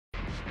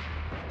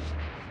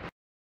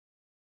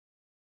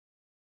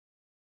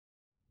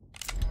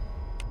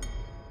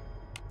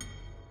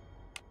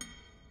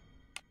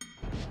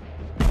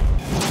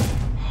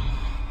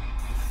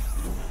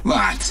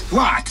What?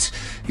 What?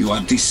 You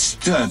are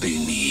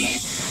disturbing me.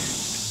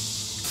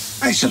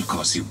 I shall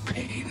cause you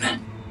pain.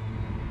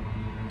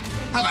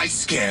 Have I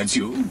scared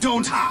you?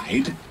 Don't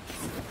hide.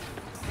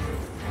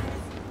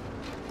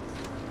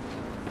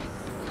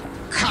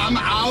 Come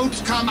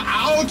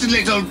out,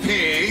 little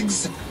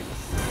pigs!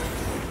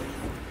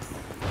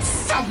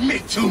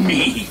 Submit to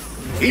me!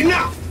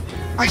 Enough!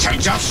 I shall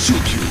just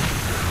shoot you.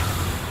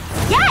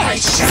 Yay!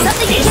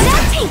 Something to get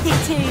our teeth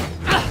into!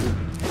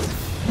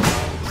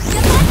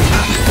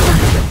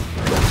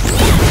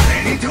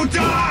 Ready to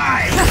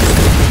die!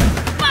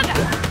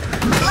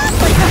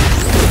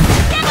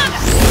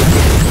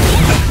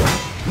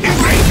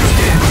 Embrace your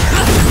death!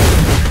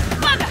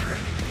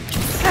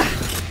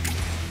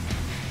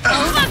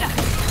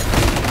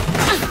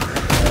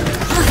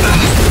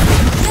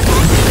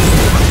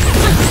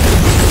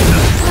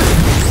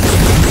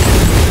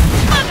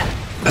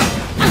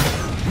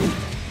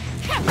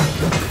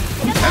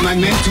 Am I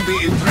meant to be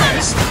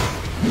impressed?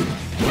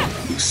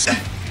 You say.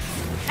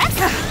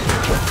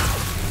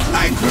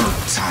 I grow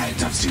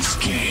tired of this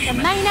game.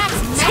 The main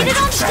act's made it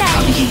on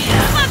stage!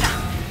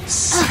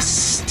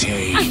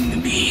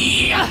 Sustain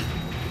me.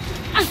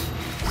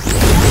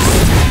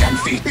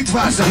 It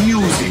was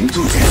amusing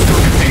to test your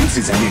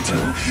defenses a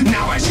little.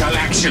 Now I shall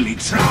actually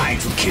try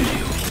to kill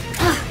you.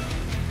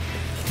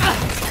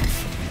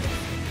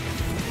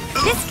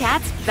 This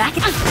cat's back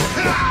at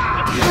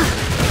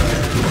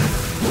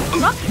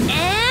rock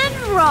and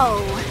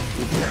roll.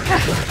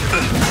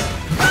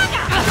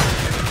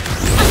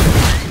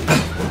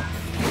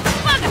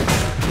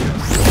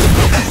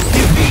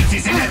 Defeat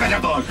is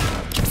inevitable.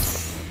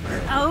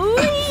 Oh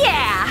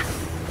yeah!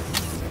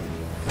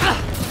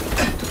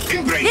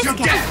 Embrace This your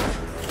guy. death.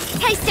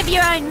 Taste of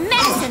your own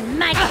medicine,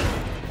 mate.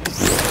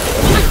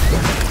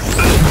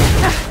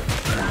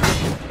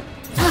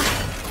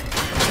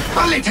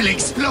 A little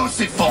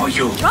explosive for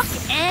you. Rock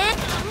and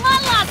my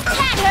last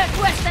cat hurt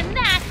worse than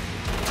that.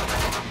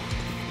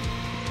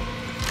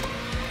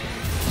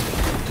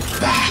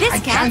 This I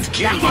cat's can't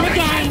kill back what in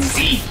the I can't game.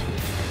 see.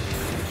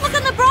 Look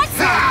on the bright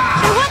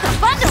side. They're worth a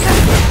bundle.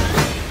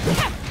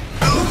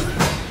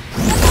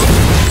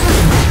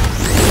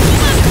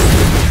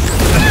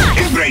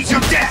 Embrace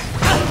your death.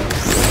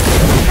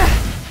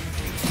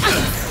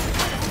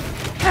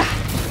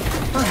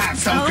 Perhaps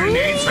some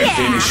grenades will yeah.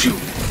 finish you.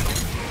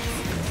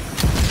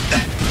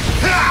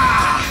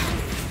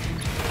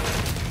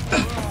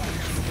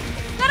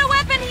 Got a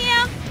weapon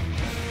here.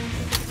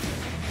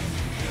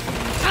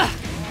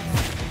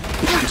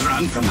 Can't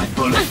run from my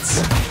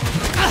bullets.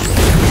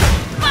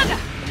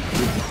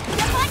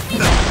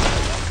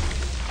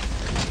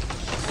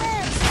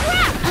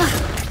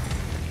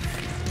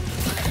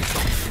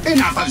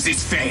 Enough of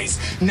this phase.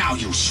 Now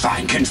you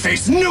swine can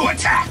face new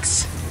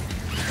attacks.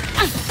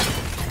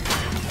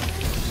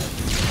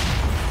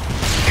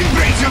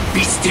 Embrace your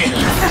be still.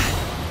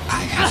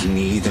 I have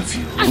need of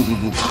you.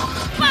 Little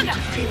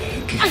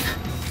pig.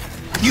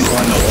 You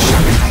are no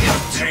child I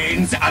have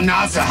trained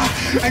another,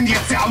 and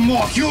yet there are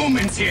more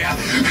humans here.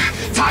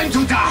 Time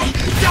to die.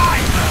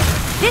 Die!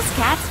 This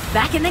cat's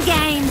back in the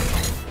game.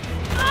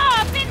 Oh,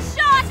 I've been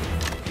shot.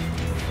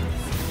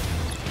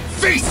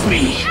 Face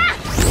me!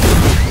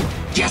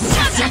 Yes,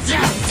 yes, yes,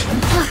 yes!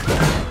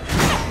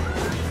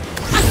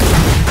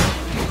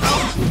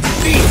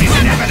 Defeat is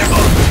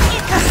inevitable!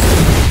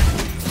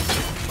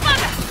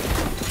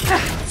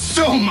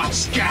 So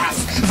much gas!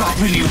 What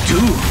will you do?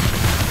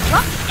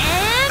 Rock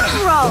and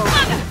roll.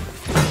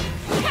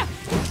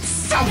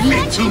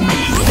 Submit to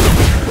me!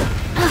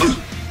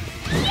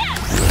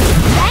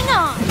 Hang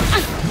on.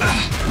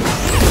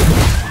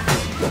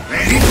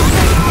 Ready to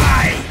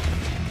die!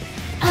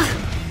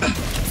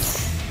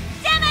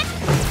 Damn it.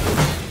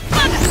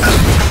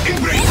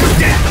 Embrace your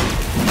death!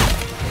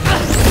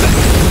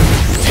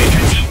 Take a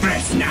deep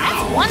breath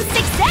now!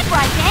 1-6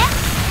 right there.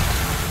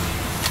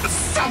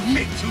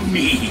 Submit to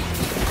me!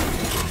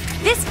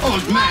 This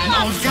Old man,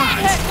 old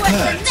guns!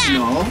 Hurts,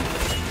 no?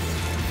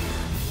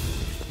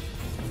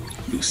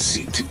 You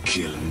seek to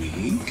kill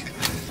me?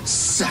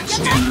 Such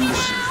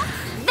delusion!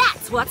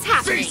 That's what's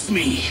happening. Face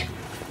me!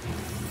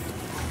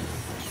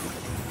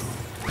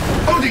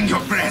 Holding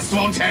your breath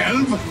won't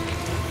help!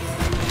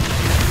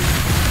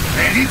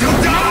 Ready to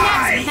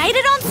die! Made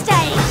it on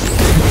stage.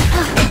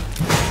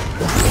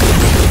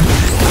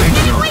 I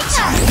grow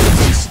tired of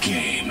this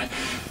game.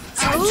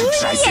 Time to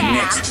try the yeah.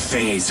 next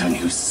phase on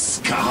you,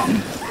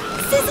 scum.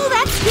 Sizzle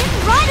that skin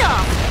right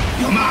off.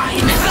 You're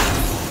mine!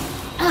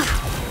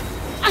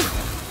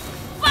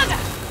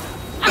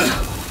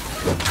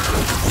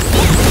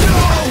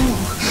 No!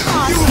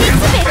 You will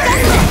stings a bit,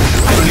 fail!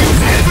 I will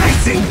use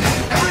everything!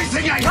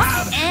 Everything I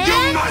have! You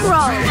and must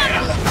roll.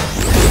 fail!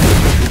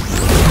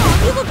 Oh,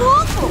 you look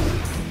awful.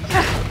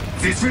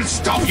 This will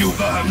stop you,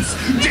 worms!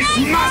 This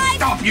must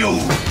stop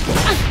you!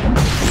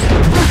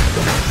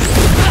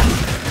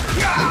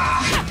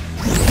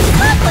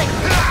 Lovely.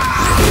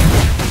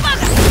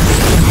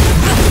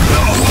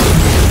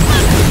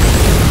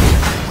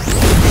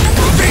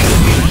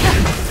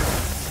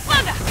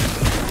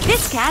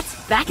 This cat's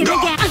back in the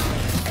game.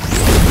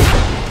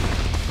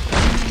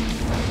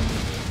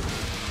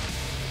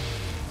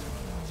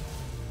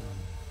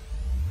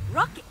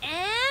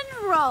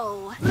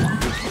 go!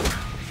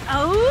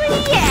 Oh!